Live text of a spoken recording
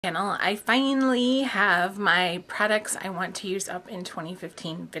Channel. I finally have my products I want to use up in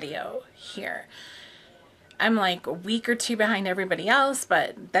 2015 video here. I'm like a week or two behind everybody else,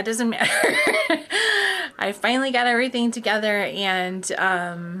 but that doesn't matter. I finally got everything together and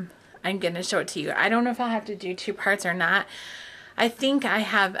I'm gonna show it to you. I don't know if I'll have to do two parts or not. I think I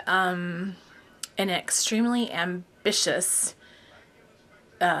have an extremely ambitious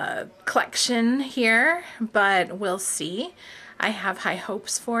collection here, but we'll see. I have high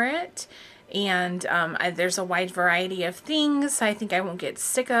hopes for it, and there's a wide variety of things. I think I won't get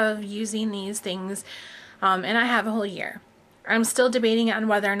sick of using these things, and I have a whole year. I'm still debating on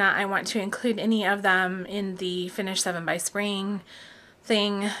whether or not I want to include any of them in the Finish 7 by Spring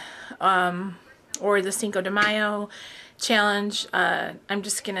thing, or the Cinco de Mayo challenge. I'm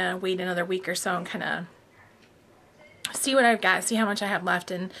just gonna wait another week or so and kind of see what I've got, see how much I have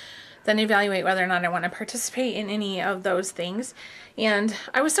left, and then evaluate whether or not I want to participate in any of those things. And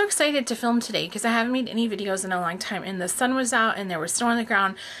I was so excited to film today because I haven't made any videos in a long time, and the sun was out and there was snow on the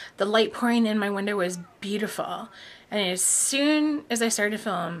ground. The light pouring in my window was beautiful, and as soon as I started to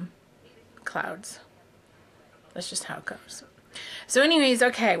film, clouds. That's just how it goes. So anyways,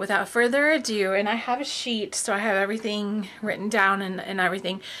 okay, without further ado, and I have a sheet so I have everything written down and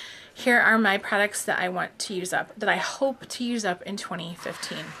everything. Here are my products that I want to use up, that I hope to use up in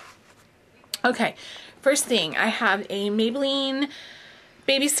 2015. Okay, first thing, I have a Maybelline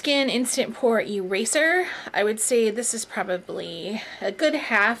Baby Skin Instant Pore Eraser. I would say this is probably a good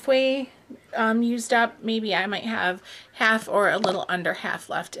halfway used up. Maybe I might have half or a little under half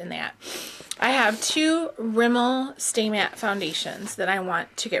left in that. I have two Rimmel Stay Matte foundations that I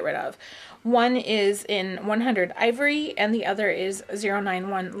want to get rid of. One is in 100 Ivory and the other is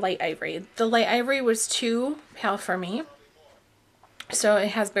 091 Light Ivory. The Light Ivory was too pale for me, so it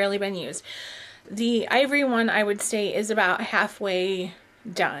has barely been used. The Ivory one, I would say, is about halfway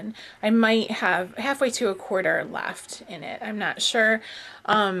done. I might have halfway to a quarter left in it. I'm not sure.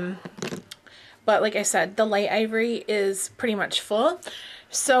 But like I said, the Light Ivory is pretty much full.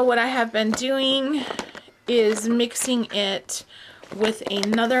 So what I have been doing is mixing it with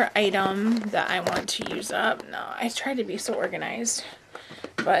another item that I want to use up. No, I try to be so organized,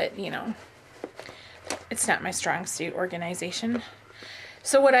 but you know, it's not my strong suit, organization.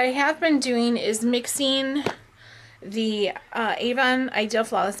 So what I have been doing is mixing the Avon Ideal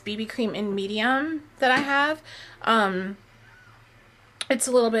Flawless BB Cream in medium that I have. It's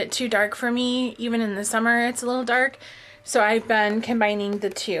a little bit too dark for me. Even in the summer, it's a little dark. So I've been combining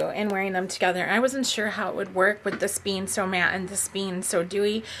the two and wearing them together. I wasn't sure how it would work with this being so matte and this being so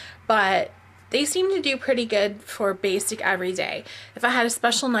dewy, but they seem to do pretty good for basic everyday. If I had a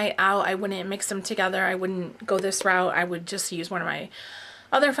special night out, I wouldn't mix them together. I wouldn't go this route. I would just use one of my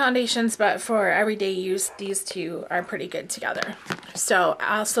other foundations, but for everyday use, these two are pretty good together. So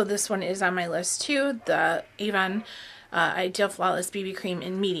also this one is on my list too, the Avon Ideal Flawless BB Cream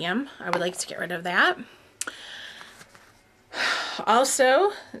in medium. I would like to get rid of that.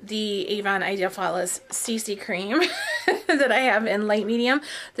 Also, the Avon Ideal Flawless CC Cream that I have in light medium.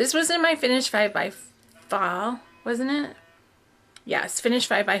 This was in my Finish 5 by Fall, wasn't it? Yes, Finish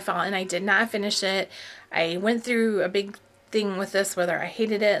 5 by Fall, and I did not finish it. I went through a big thing with this, whether I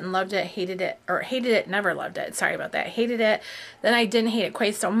hated it and loved it, hated it, or hated it, never loved it. Sorry about that. Hated it, then I didn't hate it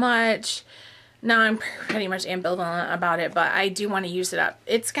quite so much. Now I'm pretty much ambivalent about it, but I do want to use it up.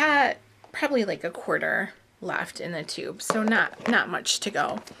 It's got probably like a quarter left in the tube, so not much to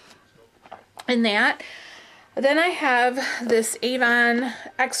go in that. Then I have this Avon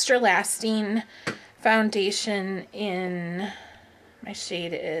Extra Lasting foundation in, my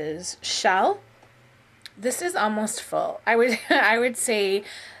shade is Shell. This is almost full. I would say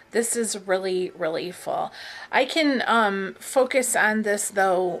this is really full. I can focus on this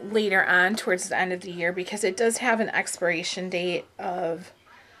though later on towards the end of the year because it does have an expiration date of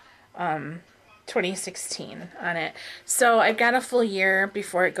 2016 on it. So I've got a full year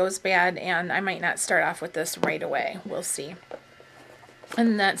before it goes bad, and I might not start off with this right away. We'll see.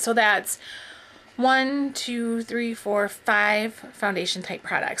 And so that's 1, 2, 3, 4, 5 foundation type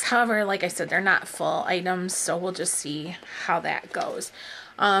products. However, like I said, they're not full items, so we'll just see how that goes.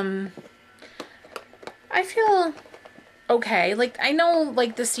 I feel okay. Like, I know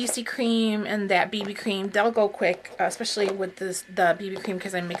like the CC cream and that BB cream, they'll go quick, especially with the BB cream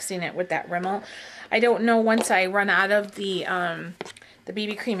because I'm mixing it with that Rimmel. I don't know once I run out of the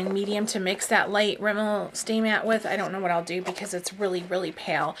BB cream in medium to mix that light Rimmel Stay Matte with. I don't know what I'll do because it's really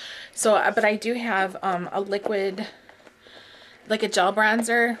pale. So, but I do have a liquid, like a gel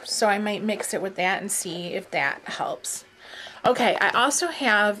bronzer, so I might mix it with that and see if that helps. Okay, I also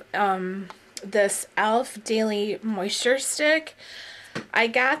have this e.l.f. Daily Moisture Stick. I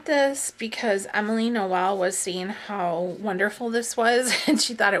got this because Emily Noel was seeing how wonderful this was and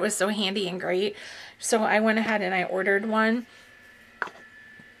she thought it was so handy and great. So I went ahead and I ordered one.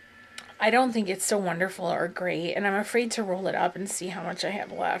 I don't think it's so wonderful or great, and I'm afraid to roll it up and see how much I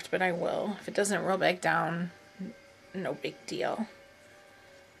have left, but I will. If it doesn't roll back down, no big deal.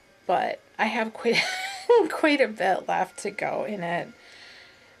 But I have quite a bit left to go in it.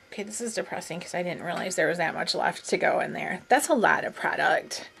 Okay, this is depressing because I didn't realize there was that much left to go in there. That's a lot of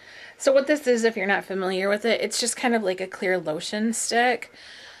product. So what this is, if you're not familiar with it, it's just kind of like a clear lotion stick.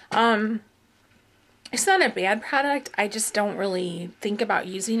 It's not a bad product. I just don't really think about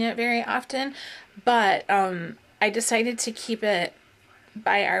using it very often. But I decided to keep it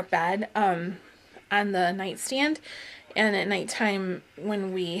by our bed on the nightstand. And at nighttime,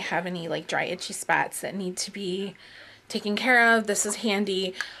 when we have any like dry, itchy spots that need to be taken care of, this is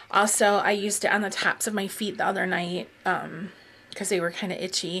handy. Also, I used it on the tops of my feet the other night because they were kind of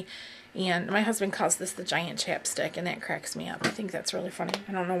itchy. And my husband calls this the giant chapstick, and that cracks me up. I think that's really funny.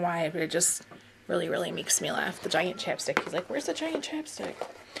 I don't know why, but it just really makes me laugh. The giant chapstick. He's like, where's the giant chapstick?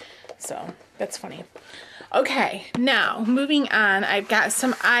 So that's funny. Okay, now moving on. I've got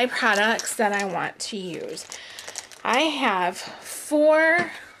some eye products that I want to use. I have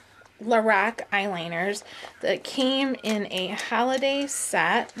 4 Lorac eyeliners that came in a holiday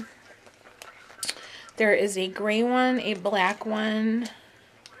set. There is a gray one, a black one,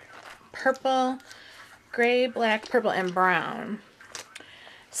 purple, gray, black, purple, and brown.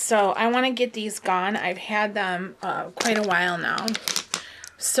 So I want to get these gone. I've had them quite a while now.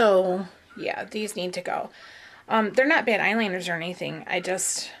 So yeah, these need to go. They're not bad eyeliners or anything. I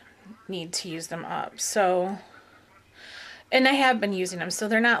just need to use them up. So, and I have been using them, so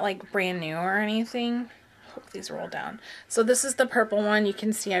they're not like brand new or anything. Hope these roll down. So this is the purple one. You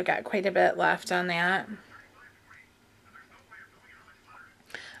can see I've got quite a bit left on that.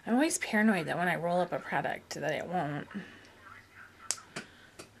 I'm always paranoid that when I roll up a product that it won't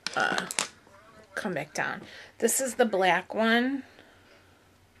come back down. This is the black one.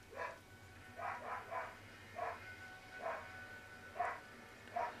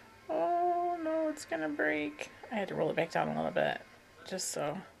 Oh no, it's gonna break. I had to roll it back down a little bit just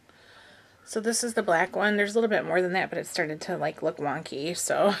so. So this is the black one. There's a little bit more than that, but it started to like look wonky.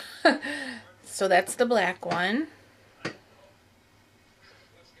 So so that's the black one.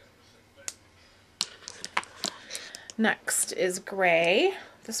 Next is gray.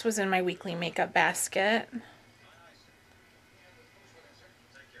 This was in my weekly makeup basket.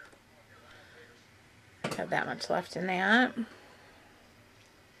 Have that much left in that.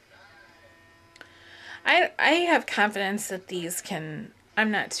 I have confidence that these can, I'm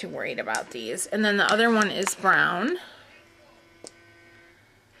not too worried about these. And then the other one is brown.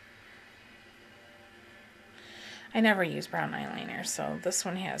 I never use brown eyeliner, so this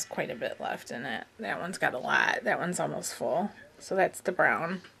one has quite a bit left in it. That one's got a lot. That one's almost full. So that's the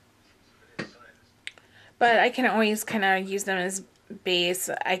brown. But I can always kind of use them as base.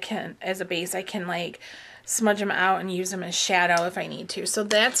 As a base, I can like smudge them out and use them as shadow if I need to. So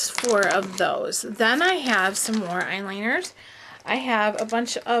that's 4 of those. Then I have some more eyeliners. I have a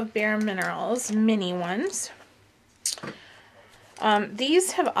bunch of Bare Minerals mini ones.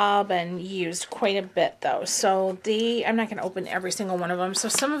 These have all been used quite a bit though, so I'm not going to open every single one of them, so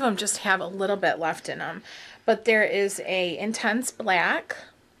some of them just have a little bit left in them. But there is a Intense Black.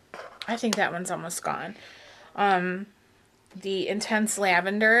 I think that one's almost gone. The Intense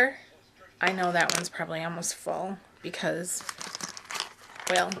Lavender. I know that one's probably almost full because,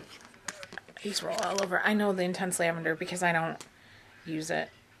 well, these roll all over. I know the Intense Lavender because I don't use it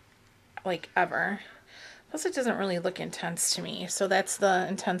like ever. Plus it doesn't really look intense to me. So that's the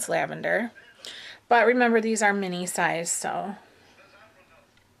Intense Lavender. But remember, these are mini size, so.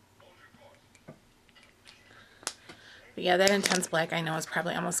 But yeah, that Intense Black I know is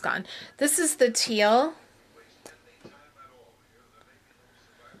probably almost gone. This is the teal.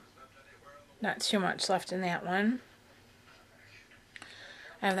 Not too much left in that one.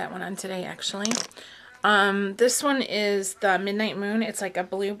 I have that one on today actually. This one is the Midnight Moon. It's like a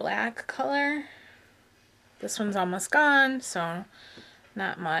blue-black color. This one's almost gone, so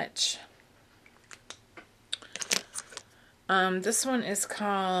not much. This one is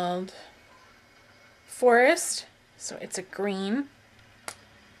called Forest, so it's a green.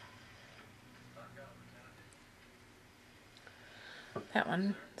 That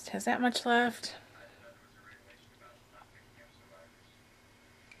one has that much left.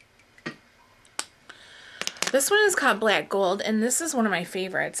 This one is called Black Gold, and this is one of my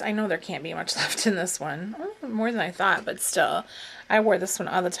favorites. I know there can't be much left in this one. Oh, more than I thought, but still. I wore this one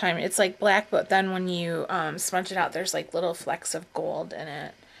all the time. It's like black, but then when you smudge it out, there's like little flecks of gold in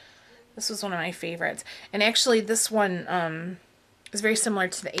it. This was one of my favorites. And actually this one is very similar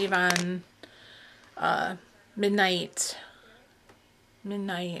to the Avon Midnight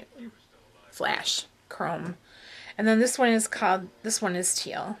Flash Chrome. And then this one is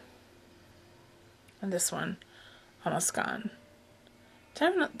teal. And this one, almost gone.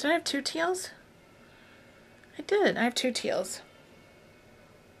 Did I have two teals? I did. I have two teals.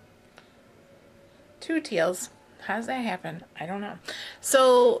 Two teals. How does that happen? I don't know.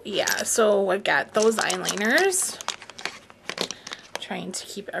 So, yeah. So, I've got those eyeliners. Trying to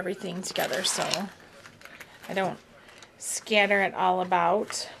keep everything together so I don't scatter it all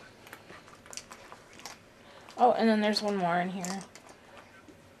about. Oh, and then there's one more in here.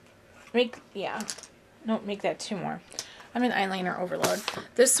 Make that two more. I'm an eyeliner overload.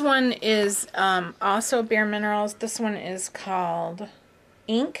 This one is also Bare Minerals. This one is called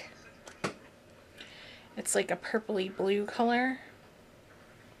Ink. It's like a purpley blue color.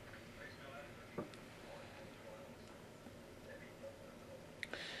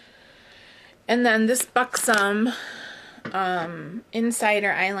 And then this Buxom Insider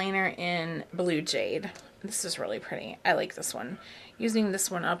eyeliner in Blue Jade. This is really pretty. I like this one. Using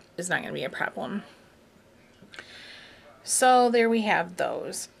this one up is not going to be a problem. So there we have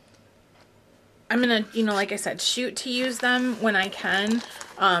those. I'm going to, like I said, shoot to use them when I can.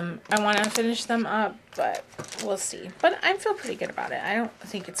 I want to finish them up, but we'll see. But I feel pretty good about it. I don't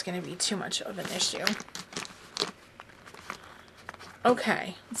think it's going to be too much of an issue.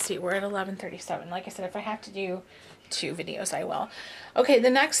 Okay, let's see. We're at 11:37. Like I said, if I have to do 2 videos, I will. Okay,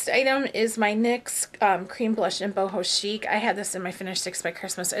 the next item is my NYX Cream Blush in Boho Chic. I had this in my Finish 6 by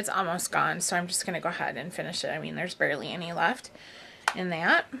Christmas. It's almost gone, so I'm just going to go ahead and finish it. I mean, there's barely any left in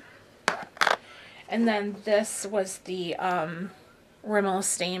that. And then this was the Rimmel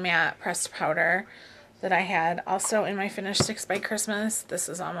Stay Matte Pressed Powder that I had also in my Finish 6 by Christmas. This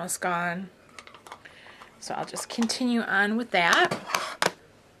is almost gone. So I'll just continue on with that.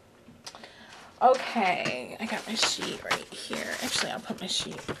 Okay, I got my sheet right here. Actually, I'll put my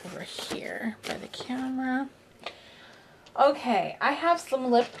sheet over here by the camera. Okay, I have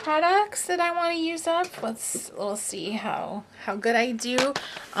some lip products that I want to use up. We'll see how good I do.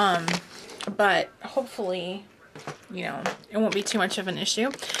 But hopefully, it won't be too much of an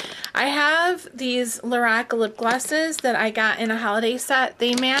issue. I have these Lorac lip glosses that I got in a holiday set.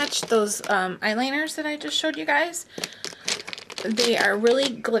 They match those eyeliners that I just showed you guys. They are really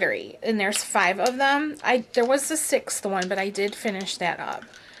glittery, and there's 5 of them. There was the 6th one, but I did finish that up.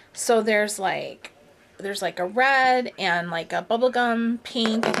 So there's like a red and like a bubblegum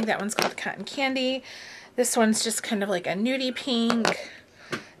pink. I think that one's called Cotton Candy. This one's just kind of like a nudie pink.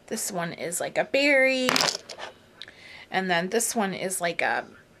 This one is like a berry. And then this one is like a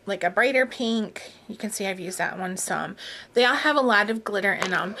brighter pink. You can see I've used that one some. They all have a lot of glitter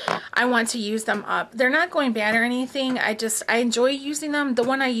in them. I want to use them up. They're not going bad or anything. I enjoy using them. The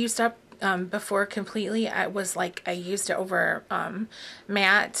one I used up before completely, I used it over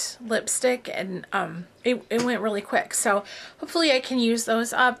matte lipstick, and it went really quick. So hopefully I can use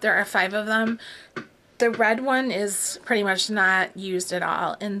those up. There are 5 of them. The red one is pretty much not used at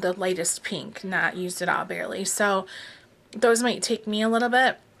all, and the lightest pink not used at all, barely. So those might take me a little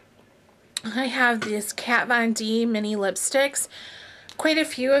bit. I have these Kat Von D mini lipsticks. Quite a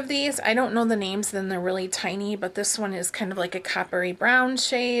few of these. I don't know the names, then they're really tiny, but this one is kind of like a coppery brown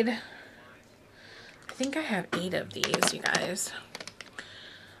shade. I think I have 8 of these, you guys.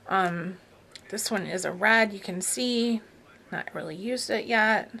 This one is a red, you can see. Not really used it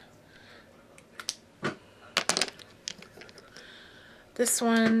yet. This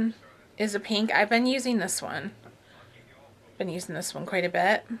one is a pink. I've been using this one. Been using this one quite a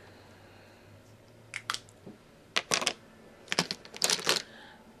bit.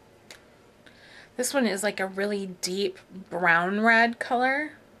 This one is like a really deep brown red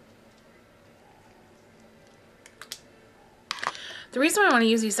color. The reason I want to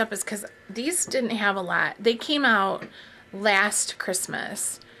use these up is because these didn't have a lot. They came out last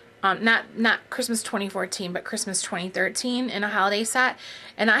Christmas. Not Christmas 2014, but Christmas 2013 in a holiday set.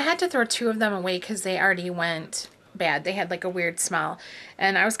 And I had to throw 2 of them away because they already went bad. They had like a weird smell.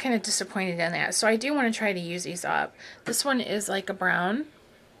 And I was kind of disappointed in that. So I do want to try to use these up. This one is like a brown.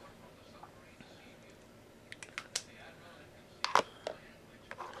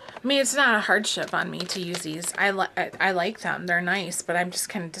 I mean, it's not a hardship on me to use these. I like them. They're nice, but I'm just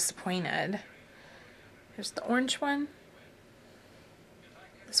kind of disappointed. Here's the orange one.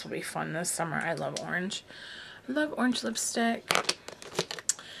 This will be fun this summer. I love orange. I love orange lipstick.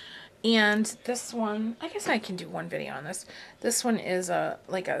 And this one, I guess I can do one video on this. This one is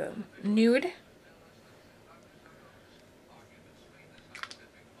like a nude.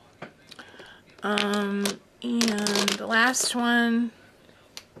 And the last one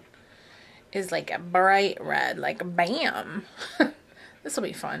is like a bright red, like bam. This will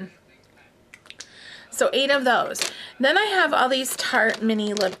be fun. So 8 of those. Then I have all these Tarte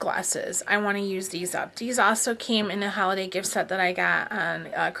mini lip glosses. I want to use these up. These also came in a holiday gift set that I got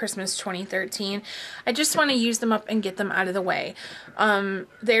on Christmas 2013. I just want to use them up and get them out of the way.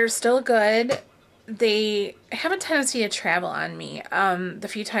 They're still good. They have a tendency to travel on me the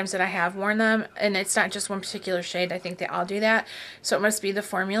few times that I have worn them, and it's not just one particular shade. I think they all do that, so it must be the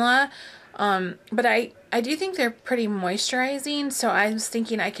formula. But I do think they're pretty moisturizing, so I was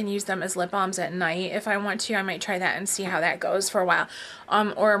thinking I can use them as lip balms at night. If I want to, I might try that and see how that goes for a while,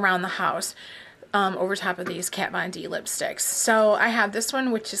 or around the house, over top of these Kat Von D lipsticks. So I have this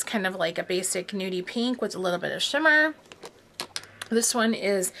one, which is kind of like a basic nudie pink with a little bit of shimmer. This one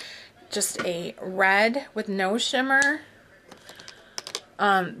is just a red with no shimmer.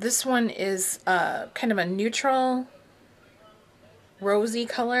 This one is kind of a neutral rosy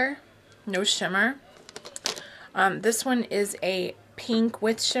color, no shimmer. This one is a pink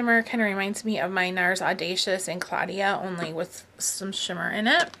with shimmer, kind of reminds me of my NARS Audacious and Claudia, only with some shimmer in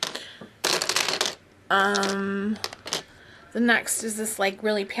it. The next is this like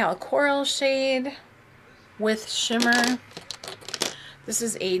really pale coral shade with shimmer. This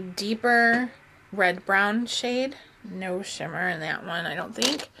is a deeper red-brown shade. No shimmer in that one, I don't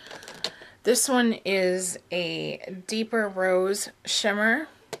think. This one is a deeper rose shimmer.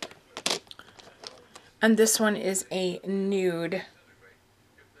 And this one is a nude,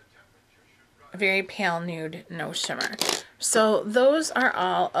 very pale nude, no shimmer. So those are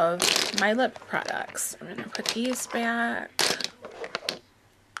all of my lip products. I'm going to put these back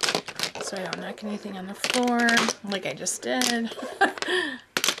so I don't knock anything on the floor like I just did.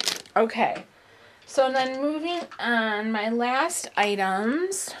 Okay, so then moving on, my last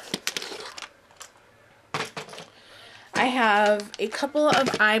items. I have a couple of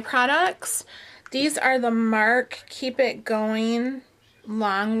eye products. These are the MARC Keep It Going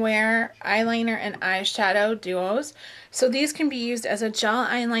Long Wear Eyeliner and Eyeshadow Duos. So these can be used as a gel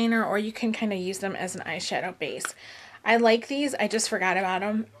eyeliner, or you can kind of use them as an eyeshadow base. I like these. I just forgot about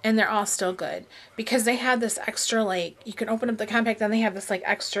them, and they're all still good because they have this extra, like, you can open up the compact, then they have this like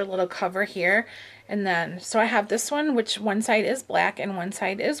extra little cover here. And then, so I have this one, which one side is black and one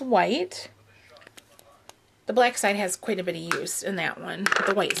side is white. The black side has quite a bit of use in that one.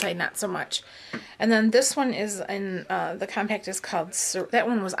 The white side, not so much. And then this one is in, the compact is called, that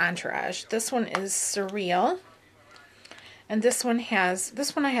one was Entourage. This one is Surreal. And this one has,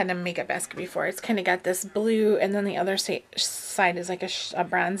 this one I had in a makeup basket before. It's kind of got this blue, and then the other side is like a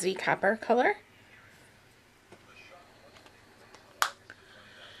bronzy copper color.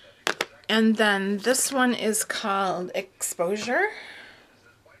 And then this one is called Exposure.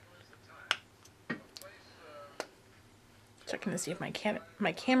 Checking to see if my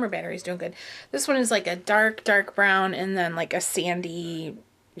camera battery is doing good. This one is like a dark brown, and then like a sandy,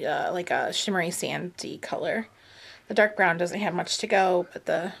 like a shimmery sandy color. The dark brown doesn't have much to go, but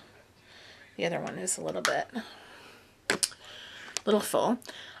the other one is a little full.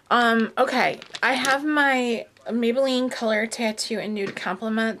 Okay, I have my Maybelline Color Tattoo and Nude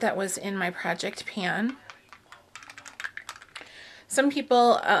Compliment that was in my project pan. Some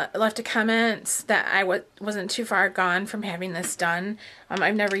people left a comment that I wasn't too far gone from having this done.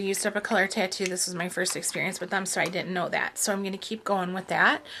 I've never used up a color tattoo. This was my first experience with them, so I didn't know that. So I'm going to keep going with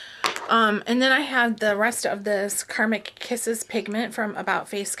that. And then I have the rest of this Karmic Kisses pigment from About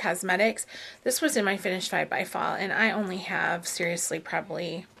Face Cosmetics. This was in my Finish 5 by Fall, and I only have, seriously,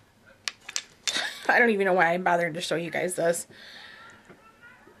 probably, I don't even know why I bothered to show you guys this.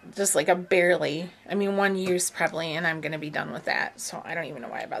 Just like a barely, I mean, one use probably, and I'm going to be done with that. So I don't even know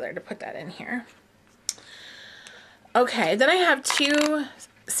why I bothered to put that in here. Okay, then I have 2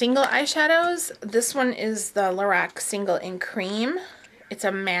 single eyeshadows. This one is the Lorac Single in Cream. It's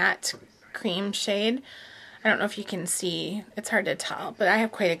a matte cream shade. I don't know if you can see. It's hard to tell, but I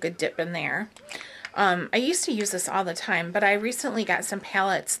have quite a good dip in there. I used to use this all the time, but I recently got some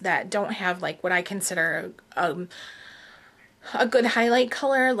palettes that don't have like what I consider a good highlight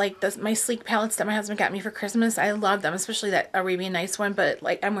color, like my sleek palettes that my husband got me for Christmas. I love them, especially that Arabian Nights one, but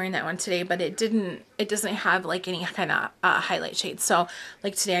like I'm wearing that one today, but it doesn't have like any kind of highlight shade. So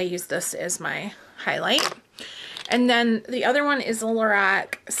like today I used this as my highlight. And then the other one is a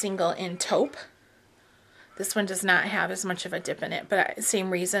Lorac Single in Taupe. This one does not have as much of a dip in it, but same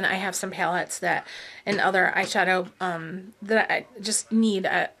reason I have some palettes that and other eyeshadow that I just need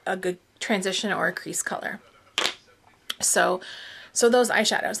a good transition or a crease color. So those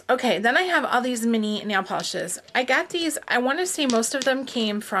eyeshadows. Okay, then I have all these mini nail polishes. I got these, I want to say most of them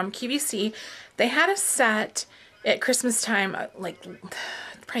came from QVC. They had a set at Christmas time, like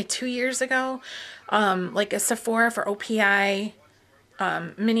probably 2 years ago, like a Sephora for OPI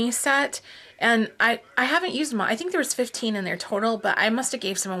mini set. And I haven't used them all. I think there was 15 in there total, but I must have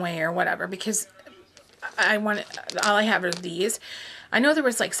gave some away or whatever because all I have are these. I know there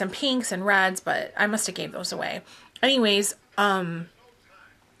was like some pinks and reds, but I must have gave those away. Anyways,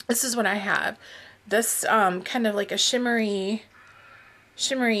 this is what I have. This kind of like a shimmery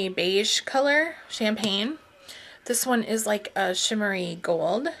beige color, champagne. This one is like a shimmery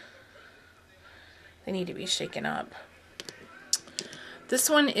gold. They need to be shaken up. This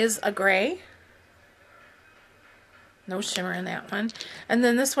one is a gray. No shimmer in that one. And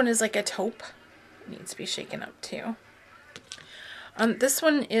then this one is like a taupe. Needs to be shaken up too. This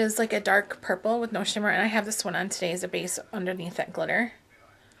one is like a dark purple with no shimmer, and I have this one on today as a base underneath that glitter.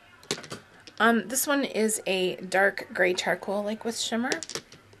 This one is a dark gray charcoal, like with shimmer.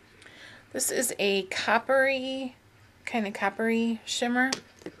 This is a coppery, kind of coppery shimmer.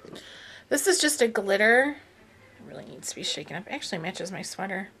 This is just a glitter. It really needs to be shaken up. It actually matches my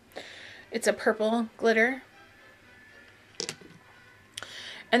sweater. It's a purple glitter.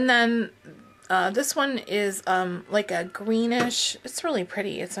 And then this one is like a greenish. It's really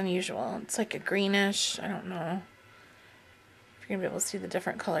pretty. It's unusual. It's like a greenish. I don't know if you're going to be able to see the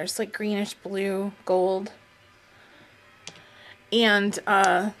different colors. It's like greenish, blue, gold. And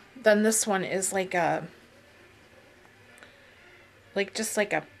then this one is like a, just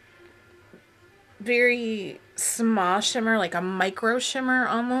like a very small shimmer, like a micro shimmer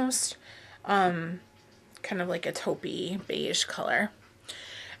almost. Kind of like a taupey beige color.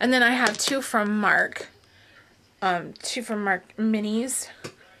 And then I have two from Mark minis.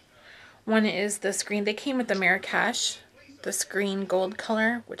 One is this green. They came with the Marrakesh, this green gold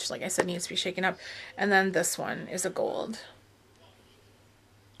color, which like I said needs to be shaken up. And then this one is a gold.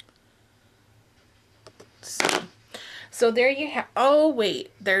 So there you have, oh wait,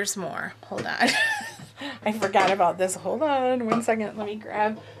 there's more. Hold on. I forgot about this. Hold on 1 second. Let me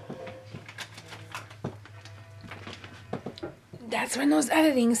grab. That's when those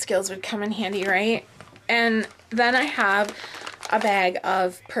editing skills would come in handy, right? And then I have a bag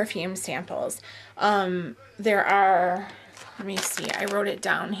of perfume samples. There are, let me see, I wrote it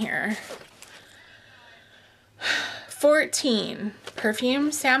down here. 14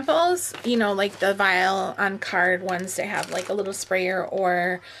 perfume samples, you know, like the vial on card ones that have like a little sprayer,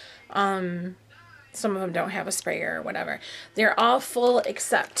 or some of them don't have a sprayer or whatever. They're all full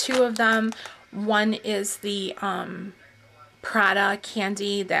except 2 of them. One is the Prada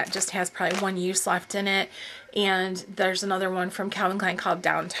candy that just has probably 1 use left in it, and there's another one from Calvin Klein called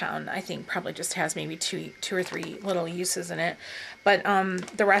Downtown. I think probably just has maybe two or 3 little uses in it, but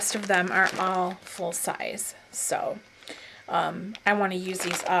the rest of them are all full size. So I want to use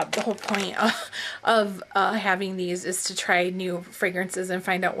these up. The whole point of having these is to try new fragrances and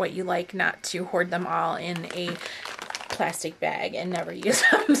find out what you like, not to hoard them all in a plastic bag and never use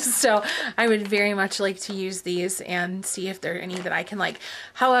them. So I would very much like to use these and see if there are any that I can like.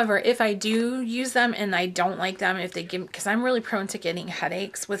 However, if I do use them and I don't like them, if they give, because I'm really prone to getting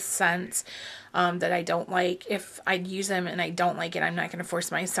headaches with scents that I don't like. If I use them and I don't like it, I'm not going to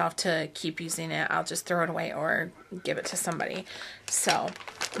force myself to keep using it. I'll just throw it away or give it to somebody. So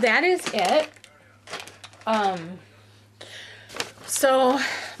that is it. So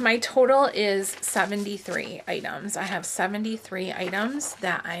my total is 73 items. I have 73 items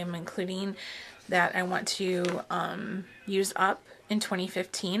that I'm including that I want to use up in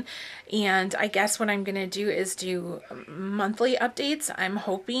 2015. And I guess what I'm going to do is do monthly updates. I'm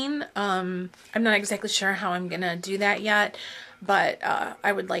hoping. I'm not exactly sure how I'm going to do that yet, but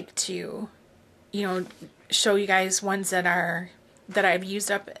I would like to, you know, show you guys ones that I've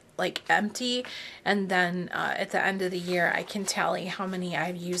used up like empty, and then at the end of the year I can tally how many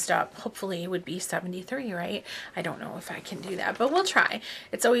I've used up. Hopefully it would be 73, right? I don't know if I can do that, but we'll try.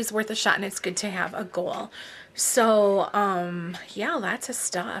 It's always worth a shot, and it's good to have a goal. So yeah, lots of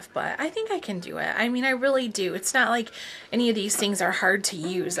stuff, but I think I can do it. I mean, I really do. It's not like any of these things are hard to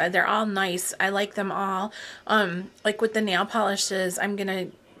use. They're all nice. I like them all. Like with the nail polishes, I'm gonna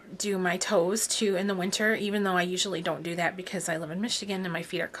do my toes too in the winter, even though I usually don't do that because I live in Michigan and my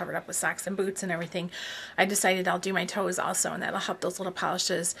feet are covered up with socks and boots and everything. I decided I'll do my toes also, and that'll help those little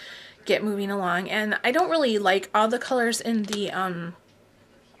polishes get moving along. And I don't really like all the colors in the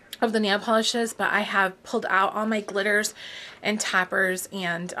of the nail polishes, but I have pulled out all my glitters and toppers,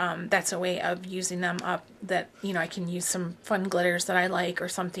 and that's a way of using them up, that, you know, I can use some fun glitters that I like or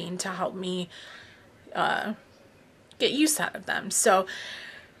something to help me get use out of them. So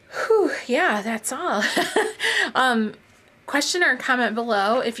whew, yeah, that's all. Question or comment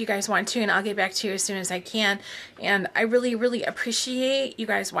below if you guys want to, and I'll get back to you as soon as I can. And I really, really appreciate you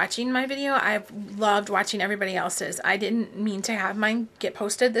guys watching my video. I've loved watching everybody else's. I didn't mean to have mine get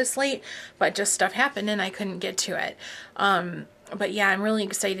posted this late, but just stuff happened and I couldn't get to it. But yeah, I'm really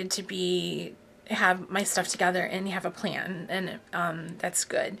excited to have my stuff together and have a plan, and that's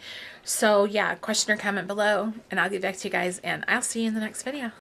good. So yeah, question or comment below, and I'll get back to you guys, and I'll see you in the next video.